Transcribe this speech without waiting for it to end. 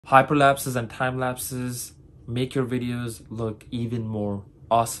Hyperlapses and time lapses make your videos look even more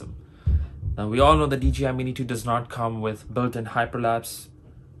awesome. Now we all know the DJI Mini 2 does not come with built-in hyperlapse,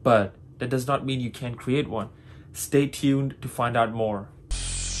 but that does not mean you can't create one. Stay tuned to find out more.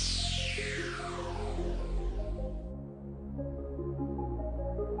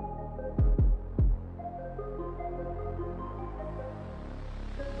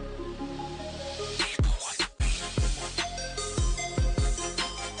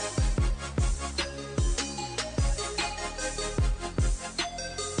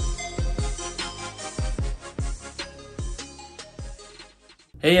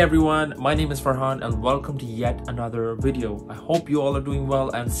 Hey everyone, my name is Farhan and welcome to yet another video. I hope you all are doing well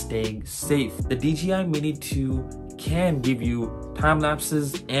and staying safe. The DJI Mini 2 can give you time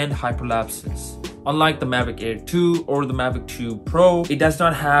lapses and hyperlapses. Unlike the Mavic Air 2 or the Mavic 2 Pro, it does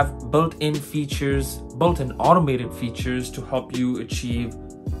not have built-in automated features to help you achieve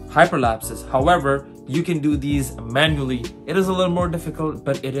hyperlapses. However, you can do these manually. It is a little more difficult,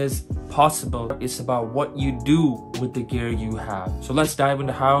 but it is possible. It's about what you do with the gear you have. So let's dive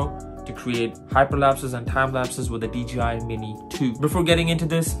into how to create hyperlapses and time lapses with the DJI Mini 2. Before getting into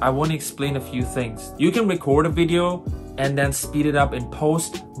this, I want to explain a few things. You can record a video and then speed it up in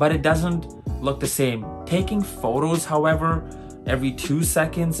post, but it doesn't look the same. Taking photos, however, every 2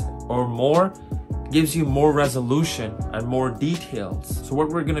 seconds or more gives you more resolution and more details. So what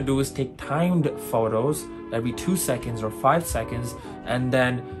we're gonna do is take timed photos every 2 seconds or 5 seconds and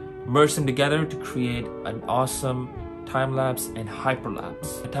then merge them together to create an awesome time lapse and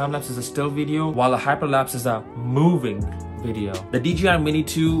hyperlapse. A time lapse is a still video while a hyperlapse is a moving video. The DJI Mini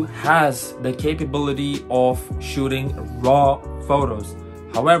 2 has the capability of shooting raw photos.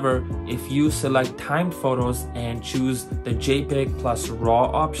 However, if you select timed photos and choose the JPEG plus RAW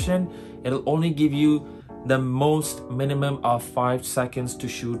option, it'll only give you the most minimum of 5 seconds to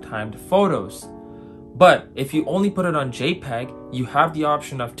shoot timed photos. But if you only put it on JPEG, you have the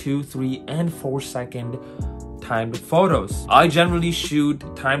option of 2, 3, and 4 second timed photos. I generally shoot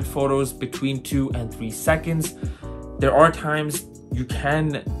timed photos between 2 and 3 seconds. There are times you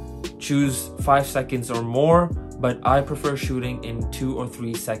can choose 5 seconds or more, but I prefer shooting in 2 or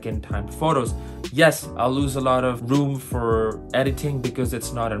 3 second timed photos. Yes, I'll lose a lot of room for editing because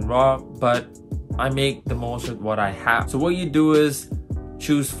it's not in RAW, but I make the most of what I have. So what you do is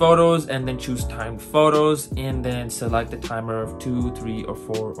choose photos and then choose timed photos and then select the timer of 2, 3, or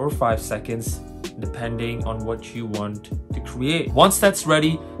 4, or 5 seconds, depending on what you want to create. Once that's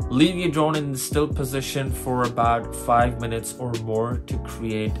ready, leave your drone in the still position for about 5 minutes or more to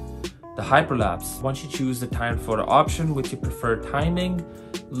create the hyperlapse. Once you choose the timed photo option with your preferred timing,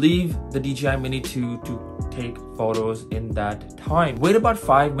 leave the DJI Mini 2 to take photos in that time. Wait about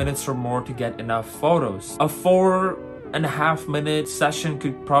 5 minutes or more to get enough photos. A 4.5 minute session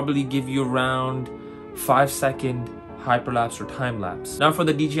could probably give you around 5 second hyperlapse or time lapse. Now for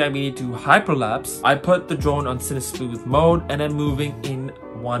the DJI Mini 2 hyperlapse, I put the drone on smooth mode and I'm moving in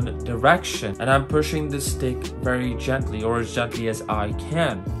one direction and I'm pushing the stick very gently or as gently as I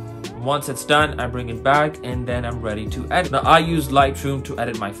can. Once it's done, I bring it back and then I'm ready to edit. Now I use Lightroom to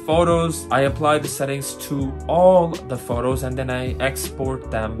edit my photos. I apply the settings to all the photos and then I export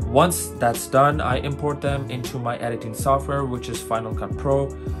them. Once that's done, I import them into my editing software, which is Final Cut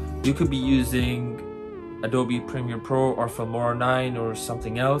Pro. You could be using Adobe Premiere Pro or Filmora 9 or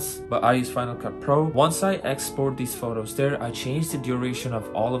something else, but I use Final Cut Pro. Once I export these photos there, I change the duration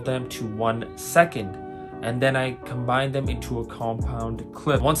of all of them to 1 second. And then I combine them into a compound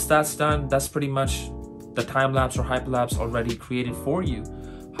clip. Once that's done, that's pretty much the time lapse or hyperlapse already created for you.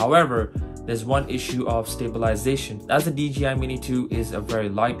 However, there's one issue of stabilization. As the DJI Mini 2 is a very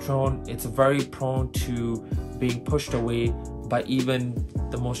light drone, it's very prone to being pushed away by even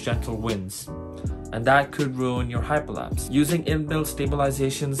the most gentle winds. And that could ruin your hyperlapse. Using inbuilt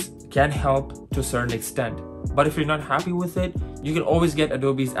stabilizations can help to a certain extent. But if you're not happy with it, you can always get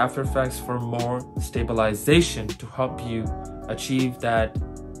Adobe's After Effects for more stabilization to help you achieve that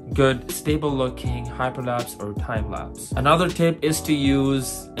good stable looking hyperlapse or time lapse. Another tip is to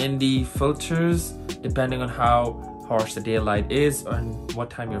use ND filters depending on how harsh the daylight is and what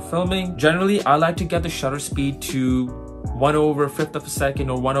time you're filming. Generally, I like to get the shutter speed to 1/5 of a second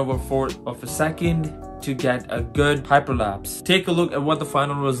or 1/4 of a second to get a good hyperlapse. Take a look at what the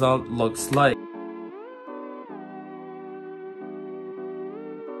final result looks like.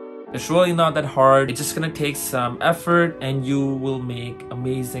 It's really not that hard. It's just gonna take some effort and you will make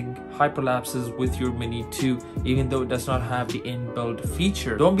amazing hyperlapses with your Mini 2, even though it does not have the inbuilt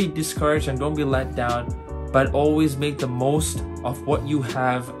feature. Don't be discouraged and don't be let down, but always make the most of what you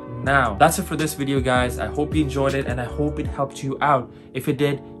have now. That's it for this video, guys. I hope you enjoyed it and I hope it helped you out. If it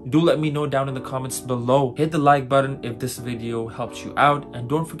did, Do let me know down in the comments below. Hit the like button if this video helps you out, and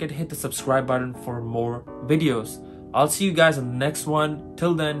don't forget to hit the subscribe button for more videos. I'll see you guys in the next one.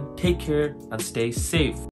 Till then, take care and stay safe.